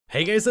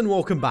Hey guys, and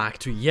welcome back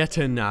to yet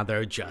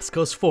another Just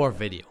Cause 4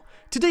 video.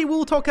 Today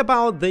we'll talk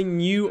about the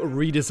new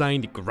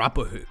redesigned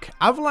grapple hook.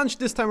 Avalanche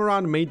this time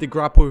around made the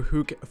grapple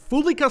hook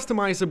fully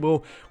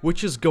customizable,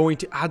 which is going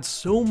to add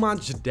so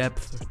much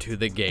depth to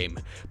the game.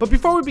 But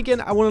before we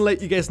begin, I want to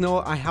let you guys know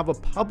I have a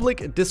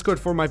public Discord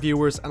for my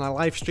viewers, and I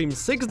live stream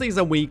 6 days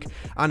a week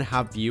and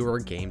have viewer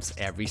games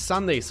every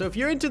Sunday. So if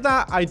you're into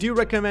that, I do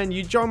recommend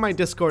you join my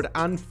Discord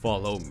and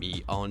follow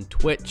me on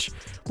Twitch.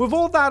 With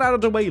all that out of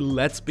the way,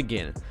 let's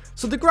begin.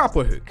 So the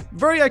grapple hook,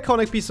 very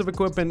iconic piece of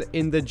equipment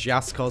in the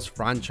Just Cause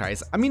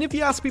franchise. I mean, if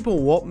you ask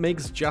people what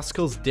makes Just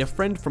Cause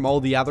different from all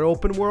the other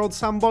open world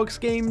sandbox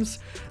games,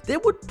 they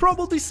would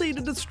probably say the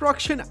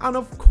destruction and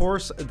of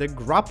course the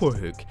grapple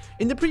hook.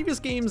 In the previous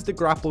games, the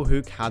grapple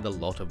hook had a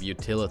lot of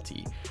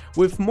utility,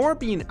 with more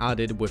being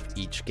added with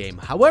each game.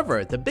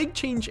 However, the big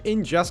change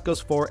in Just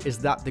Cause 4 is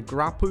that the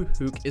grapple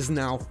hook is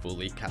now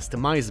fully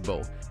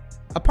customizable.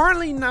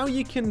 Apparently now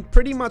you can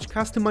pretty much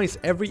customize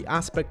every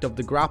aspect of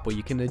the grapple.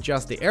 You can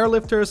adjust the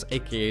airlifters,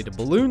 aka the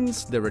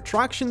balloons, the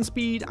retraction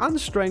speed and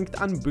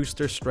strength and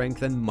booster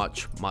strength and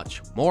much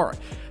more.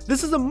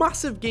 This is a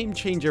massive game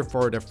changer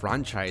for the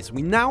franchise.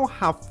 We now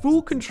have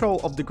full control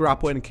of the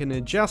grapple and can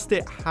adjust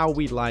it how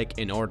we like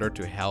in order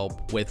to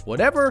help with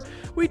whatever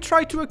we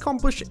try to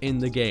accomplish in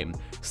the game.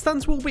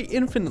 Stunts will be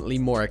infinitely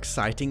more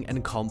exciting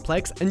and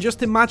complex, and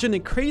just imagine a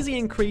crazy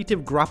and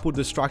creative grapple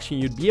destruction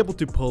you'd be able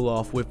to pull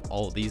off with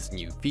all these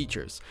new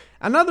features.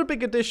 Another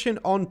big addition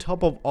on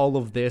top of all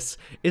of this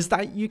is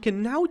that you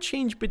can now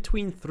change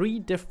between 3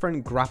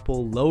 different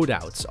grapple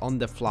loadouts on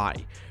the fly.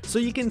 So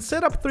you can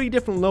set up 3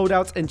 different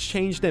loadouts and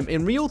change them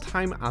in real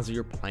time as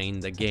you're playing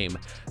the game.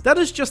 That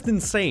is just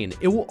insane.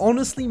 It will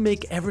honestly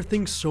make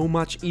everything so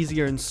much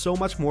easier and so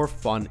much more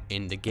fun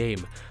in the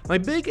game. My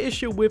big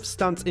issue with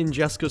stunts in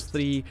Just Cause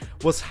 3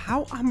 was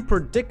how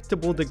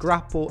unpredictable the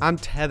grapple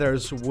and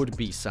tethers would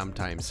be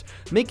sometimes,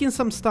 making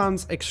some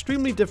stunts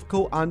extremely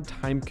difficult and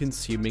time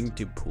consuming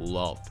to pull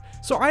off.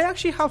 So I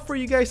actually have for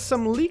you guys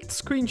some leaked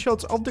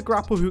screenshots of the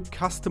grapple hook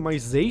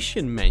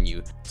customization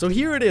menu. So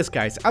here it is,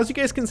 guys. As you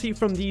guys can see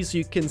from these,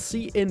 you can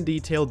see in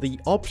detail the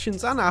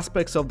options and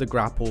aspects of the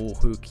grapple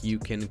hook you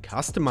can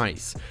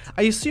customize.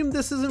 I assume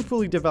this isn't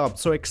fully developed,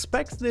 so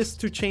expect this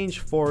to change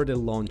for the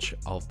launch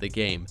of the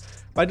game.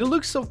 By the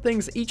looks of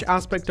things, each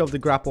aspect of the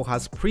grapple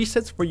has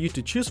presets for you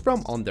to choose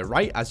from on the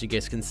right, as you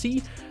guys can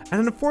see,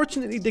 and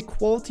unfortunately the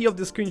quality of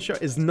the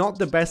screenshot is not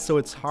the best, so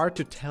it's hard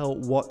to tell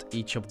what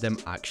each of them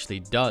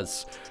actually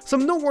does.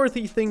 Some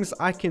noteworthy things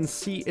I can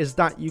see is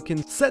that you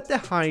can set the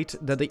height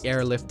that the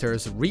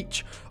airlifters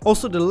reach,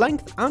 also the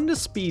length and the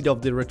speed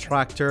of the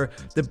retractor.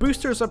 The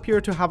boosters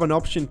appear to have an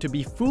option to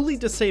be fully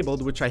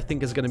disabled, which I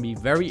think is going to be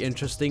very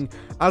interesting,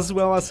 as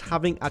well as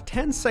having a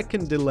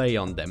 10-second delay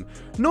on them.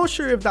 Not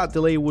sure if that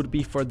delay would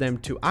be for them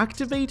to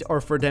activate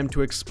or for them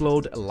to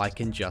explode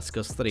like in Just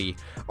Cause 3.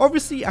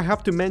 Obviously, I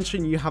have to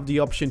mention you have the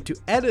option to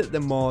edit the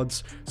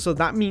mods, so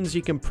that means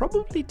you can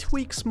probably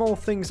tweak small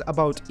things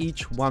about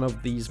each one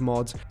of these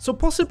mods. So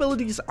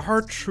possibilities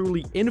are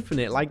truly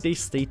infinite, like they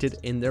stated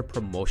in their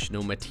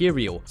promotional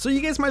material. So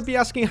you guys might be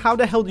asking, how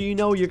the hell do you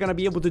know you're gonna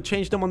be able to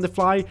change them on the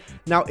fly?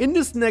 Now in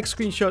this next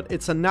screenshot,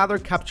 it's another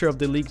capture of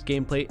the leaked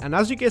gameplay, and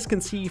as you guys can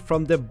see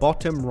from the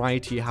bottom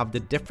right, you have the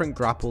different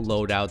grapple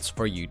loadouts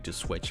for you to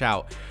switch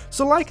out.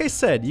 So like I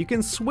said, you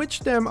can switch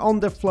them on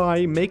the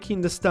fly,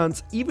 making the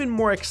stunts even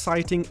more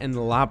exciting and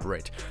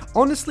elaborate.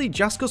 Honestly,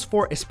 Just Cause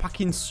 4 is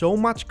packing so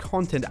much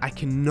content, I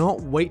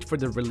cannot wait for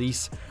the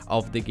release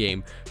of the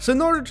game. So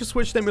in order to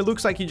switch them, it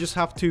looks like you just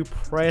have to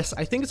press,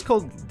 I think it's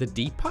called the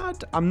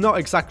D-pad? I'm not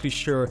exactly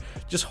sure.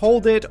 Just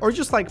hold it or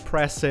just like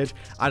press it.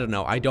 I don't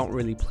know, I don't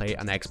really play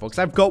an Xbox.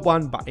 I've got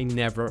one, but I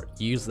never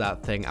use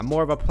that thing. I'm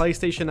more of a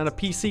PlayStation and a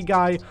PC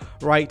guy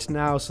right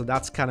now, so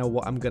that's kind of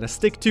what I'm gonna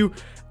stick to.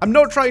 I'm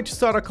not trying to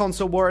start a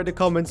console war in the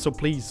comments, so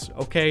please,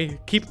 okay,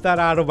 keep that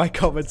out of my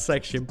comment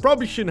section.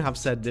 Probably shouldn't have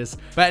said this,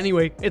 but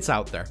anyway, it's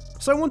out there.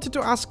 So I wanted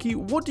to ask you,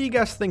 what do you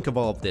guys think of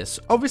all of this?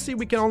 Obviously,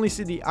 we can only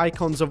see the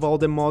icons of all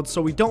the mods,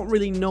 so we don't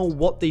really know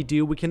what they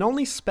do. We can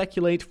only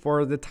speculate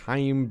for the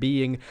time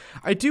being.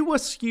 I do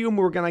assume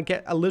we're gonna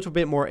get a little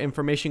bit more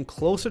information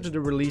closer to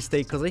the release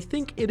date, because I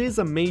think it is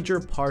a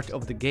major part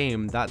of the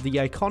game that the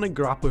iconic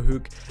grapple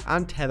hook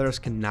and tethers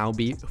can now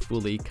be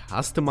fully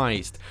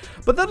customized.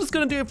 But that is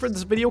gonna do it for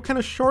this video, kind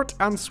of short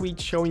and sweet,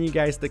 showing you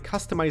guys the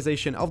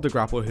customization of the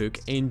grapple hook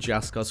in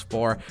Just Cause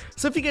 4.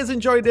 So if you guys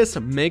enjoyed this,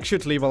 make sure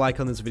to leave a like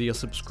on this video,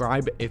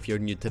 subscribe if you're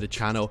new to the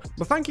channel.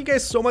 But thank you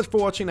guys so much for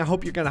watching. I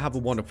hope you're gonna have a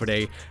wonderful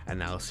day,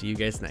 and I'll see you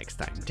guys next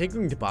time. Take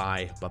care,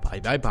 goodbye,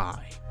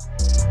 bye.